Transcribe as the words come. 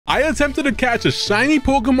I attempted to catch a shiny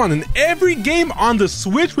Pokemon in every game on the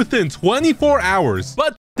Switch within 24 hours.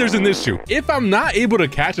 But there's an issue. If I'm not able to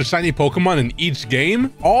catch a shiny Pokemon in each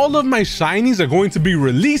game, all of my shinies are going to be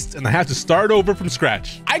released and I have to start over from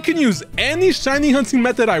scratch. I can use any shiny hunting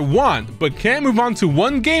method I want, but can't move on to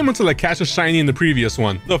one game until I catch a shiny in the previous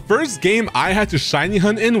one. The first game I had to shiny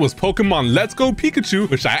hunt in was Pokemon Let's Go Pikachu,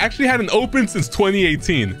 which I actually hadn't opened since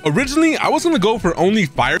 2018. Originally, I was going to go for only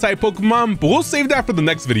fire-type Pokemon, but we'll save that for the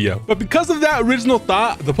next video. But because of that original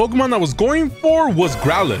thought, the Pokemon I was going for was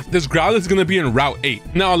Growlithe. This Growlithe is going to be in Route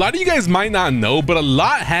 8. Now, a lot of you guys might not know, but a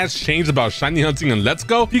lot has changed about shiny hunting in Let's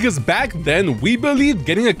Go, because back then we believed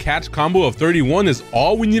getting a catch combo of 31 is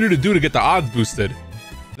all we needed to do to get the odds boosted.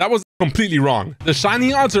 That was completely wrong. The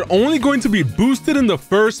shiny odds are only going to be boosted in the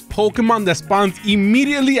first Pokemon that spawns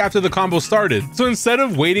immediately after the combo started. So instead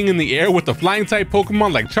of waiting in the air with the flying type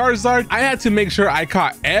Pokemon like Charizard, I had to make sure I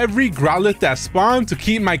caught every Growlithe that spawned to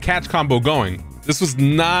keep my catch combo going. This was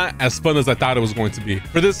not as fun as I thought it was going to be.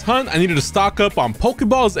 For this hunt, I needed to stock up on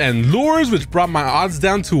Pokeballs and lures, which brought my odds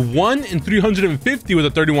down to 1 in 350 with a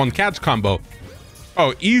 31 catch combo.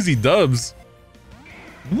 Oh, easy dubs.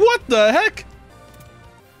 What the heck?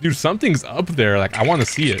 Dude, something's up there. Like, I want to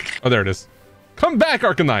see it. Oh, there it is. Come back,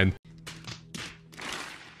 Arcanine.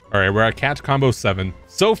 All right, we're at catch combo 7.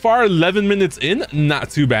 So far, 11 minutes in. Not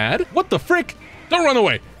too bad. What the frick? Don't run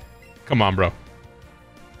away. Come on, bro.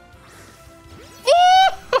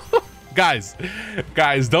 Guys,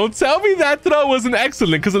 don't tell me that throw wasn't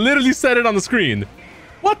excellent, because I literally said it on the screen.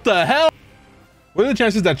 What the hell? What are the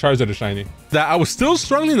chances that Charizard is shiny? That I was still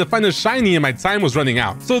struggling to find a shiny and my time was running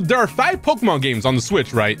out. So there are 5 Pokemon games on the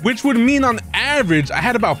Switch, right? Which would mean on average, I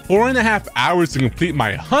had about 4.5 hours to complete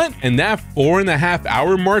my hunt. And that 4.5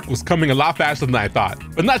 hour mark was coming a lot faster than I thought.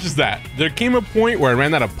 But not just that, there came a point where I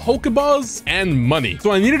ran out of Pokeballs and money.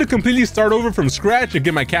 So I needed to completely start over from scratch and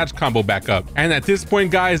get my catch combo back up. And at this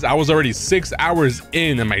point, guys, I was already 6 hours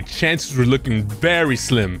in and my chances were looking very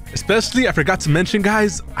slim. Especially, I forgot to mention,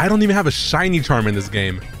 guys, I don't even have a shiny charm in this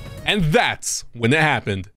game. And that's when it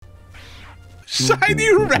happened. Shiny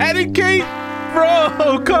Eradicate?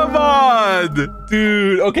 Bro, come on.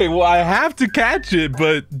 Dude, okay, well, I have to catch it,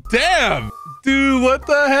 but damn. Dude, what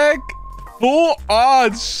the heck? Full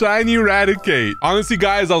odds shiny Eradicate. Honestly,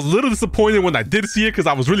 guys, I was a little disappointed when I did see it because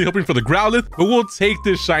I was really hoping for the Growlithe, but we'll take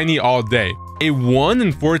this shiny all day. A 1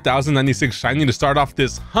 in 4,096 shiny to start off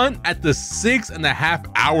this hunt at the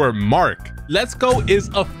 6.5 hour mark. Let's Go is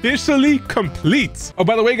officially complete. Oh,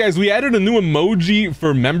 by the way, guys, we added a new emoji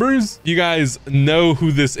for members. You guys know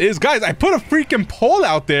who this is. Guys, I put a freaking poll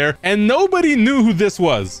out there and nobody knew who this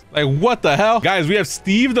was. Like, what the hell? Guys, we have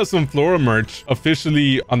Steve the Sunflora merch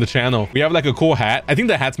officially on the channel. We have like a cool hat. I think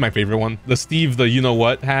the hat's my favorite one. The Steve the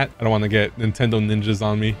you-know-what hat. I don't want to get Nintendo ninjas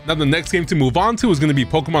on me. Now, the next game to move on to is going to be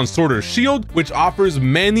Pokemon Sword or Shield, which offers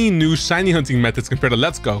many new shiny hunting methods compared to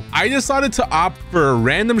Let's Go. I decided to opt for a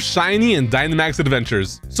random shiny and Dynamax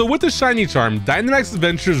Adventures. So with the shiny charm, Dynamax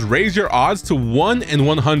Adventures raise your odds to 1 in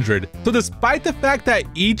 100. So despite the fact that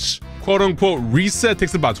each quote-unquote reset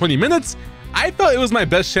takes about 20 minutes, I felt it was my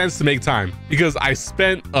best chance to make time because I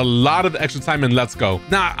spent a lot of extra time in Let's Go.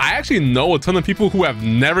 Now, I actually know a ton of people who have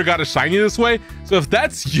never got a shiny this way. So if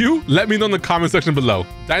that's you, let me know in the comment section below.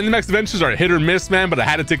 Dynamax Adventures are hit or miss, man, but I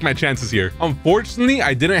had to take my chances here. Unfortunately,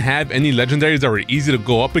 I didn't have any legendaries that were easy to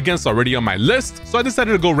go up against already on my list, so I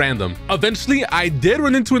decided to go random. Eventually, I did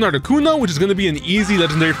run into an Articuno, which is going to be an easy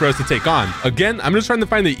legendary for us to take on. Again, I'm just trying to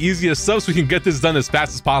find the easiest stuff so we can get this done as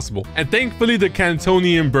fast as possible. And thankfully, the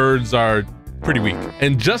Cantonian birds are pretty weak.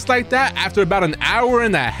 And just like that, after about an hour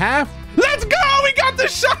and a half, let's go! We got the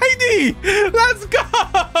shiny! Let's go!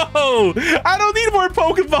 I don't need more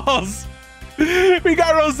Pokeballs. We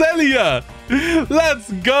got Roselia.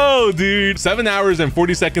 Let's go, dude. 7 hours and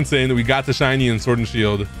 40 seconds in, we got the shiny in Sword and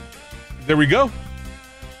Shield. There we go.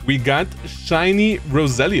 We got shiny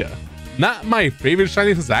Roselia. Not my favorite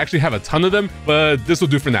shiny since I actually have a ton of them, but this will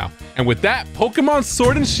do for now. And with that, Pokemon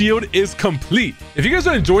Sword and Shield is complete. If you guys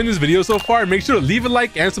are enjoying this video so far, make sure to leave a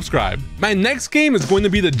like and subscribe. My next game is going to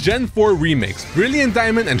be the Gen 4 remakes, Brilliant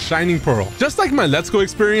Diamond and Shining Pearl. Just like my Let's Go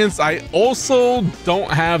experience, I also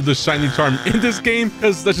don't have the shiny charm in this game,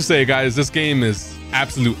 because let's just say, guys, this game is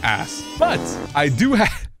absolute ass. But I do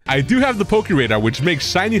have the Poke Radar, which makes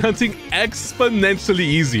shiny hunting exponentially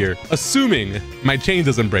easier, assuming my chain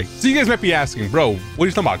doesn't break. So you guys might be asking, bro, what are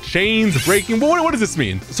you talking about? Chains breaking? What does this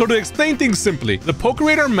mean? So to explain things simply, the Poke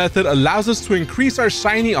Radar method allows us to increase our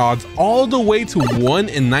shiny odds all the way to 1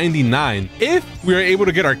 in 99 if we are able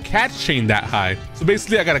to get our catch chain that high. So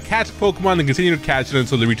basically, I gotta catch Pokemon and continue to catch it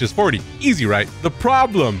until it reaches 40. Easy, right? The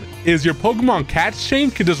problem is your Pokemon catch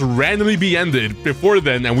chain can just randomly be ended before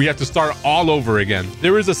then, and we have to start all over again.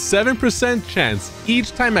 There is a 7% chance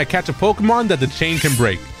each time I catch a Pokemon that the chain can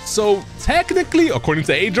break. So technically, according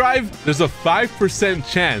to A-Drive, there's a 5%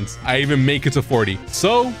 chance I even make it to 40.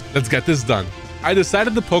 So let's get this done. I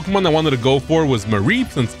decided the Pokemon I wanted to go for was Mareep,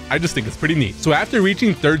 since I just think it's pretty neat. So after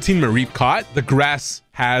reaching 13 Mareep caught, the grass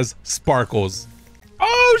has sparkles.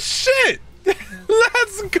 Oh shit!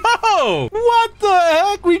 Let's go! What the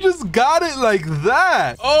heck? We just got it like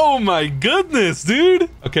that. Oh my goodness, dude.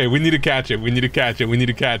 Okay, we need to catch it. We need to catch it. We need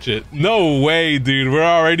to catch it. No way, dude. We're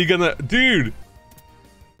already gonna... Dude.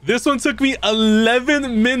 This one took me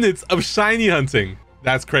 11 minutes of shiny hunting.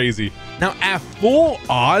 That's crazy. Now, at full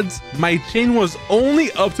odds, my chain was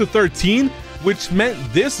only up to 13, which meant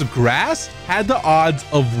this grass had the odds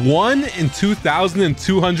of 1 in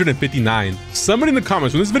 2,259. Somebody in the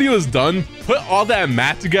comments, when this video is done, put all that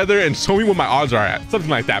math together and show me what my odds are at. Something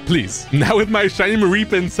like that, please. Now with my shiny Mareep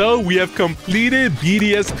intel, we have completed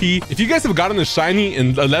BDSP. If you guys have gotten a shiny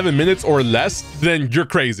in 11 minutes or less, then you're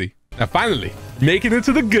crazy. Now finally, making it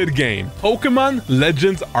to the good game, Pokemon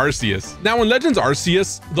Legends Arceus. Now in Legends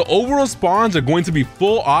Arceus, the overall spawns are going to be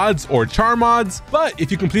full odds or charm odds, but if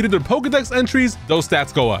you completed their Pokedex entries, those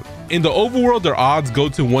stats go up. In the overworld, their odds go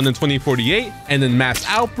to 1 in 2048, and in mass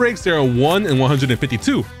outbreaks, they're 1 in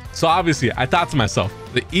 152. So obviously, I thought to myself,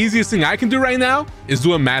 the easiest thing I can do right now is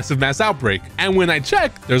do a massive mass outbreak. And when I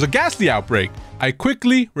check, there's a Ghastly outbreak. I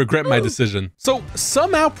quickly regret my decision. So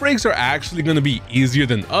some outbreaks are actually going to be easier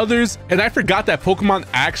than others, and I forgot that Pokemon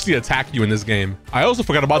actually attack you in this game. I also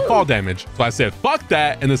forgot about fall damage, so I said fuck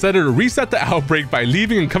that and decided to reset the outbreak by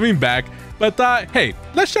leaving and coming back, but thought, hey,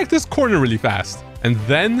 let's check this corner really fast. And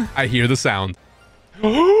then I hear the sound.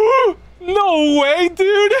 No way,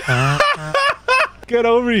 dude. Get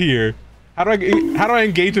over here. How do I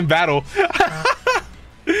engage in battle?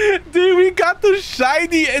 Dude, we got the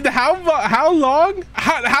shiny, and how long?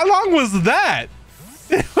 How long was that?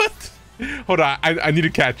 What? Hold on, I need to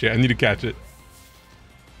catch it. I need to catch it.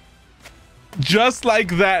 Just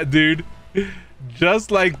like that, dude.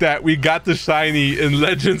 Just like that, we got the shiny in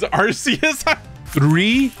Legends Arceus.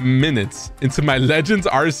 3 minutes into my Legends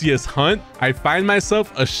Arceus hunt, I find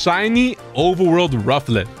myself a shiny overworld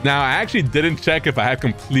Rufflet. Now, I actually didn't check if I had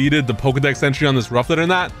completed the Pokedex entry on this Rufflet or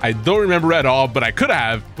not. I don't remember at all, but I could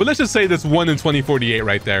have. But let's just say that's 1 in 2048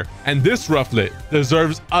 right there. And this Rufflet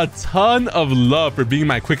deserves a ton of love for being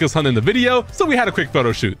my quickest hunt in the video, so we had a quick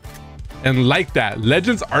photo shoot. And like that,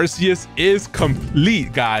 Legends Arceus is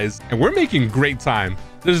complete, guys. And we're making great time.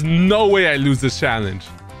 There's no way I lose this challenge.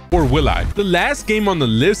 Or will I? The last game on the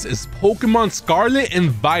list is Pokemon Scarlet and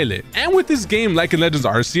Violet. And with this game, like in Legends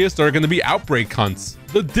Arceus, there are going to be outbreak hunts.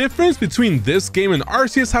 The difference between this game and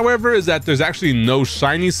Arceus, however, is that there's actually no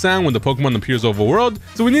shiny sound when the Pokemon appears overworld.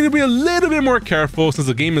 So we need to be a little bit more careful since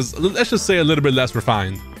the game is, let's just say, a little bit less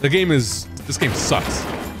refined. This game sucks.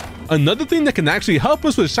 Another thing that can actually help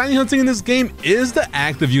us with shiny hunting in this game is the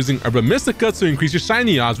act of using Herba Mystica to increase your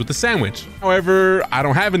shiny odds with the sandwich. However, I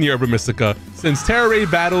don't have any Herba Mystica since Terra Raid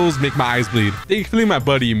battles make my eyes bleed. Thankfully, my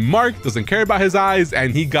buddy Mark doesn't care about his eyes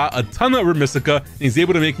and he got a ton of Herba Mystica and he's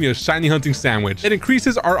able to make me a shiny hunting sandwich. It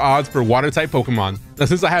increases our odds for water type Pokemon. Now,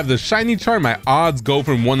 since I have the shiny charm, my odds go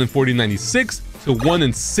from 1 in 4096 to 1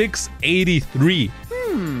 in 683.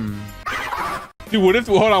 Dude, what if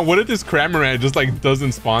this Cramorant just like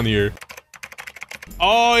doesn't spawn here?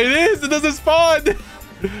 Oh, it is! It doesn't spawn!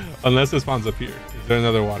 Unless it spawns up here. Is there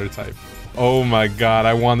another water type? Oh my god,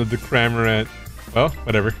 I wanted the Cramorant. Well,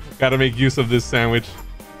 whatever. Gotta make use of this sandwich.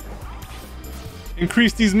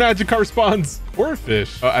 Increase these Magikarp spawns.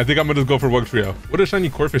 Corphish. I think I'm gonna just go for Wugtrio. What does shiny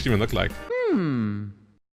Corphish even look like?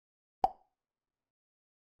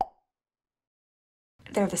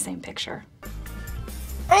 They're the same picture.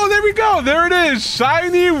 Oh, there we go. There it is.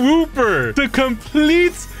 Shiny Wooper to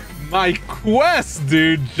complete my quest,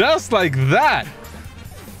 dude. Just like that.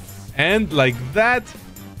 And like that,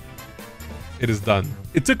 it is done.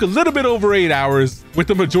 It took a little bit over 8 hours, with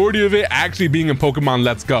the majority of it actually being in Pokemon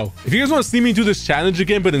Let's Go. If you guys want to see me do this challenge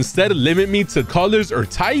again, but instead limit me to colors or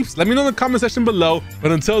types, let me know in the comment section below.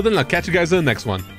 But until then, I'll catch you guys in the next one.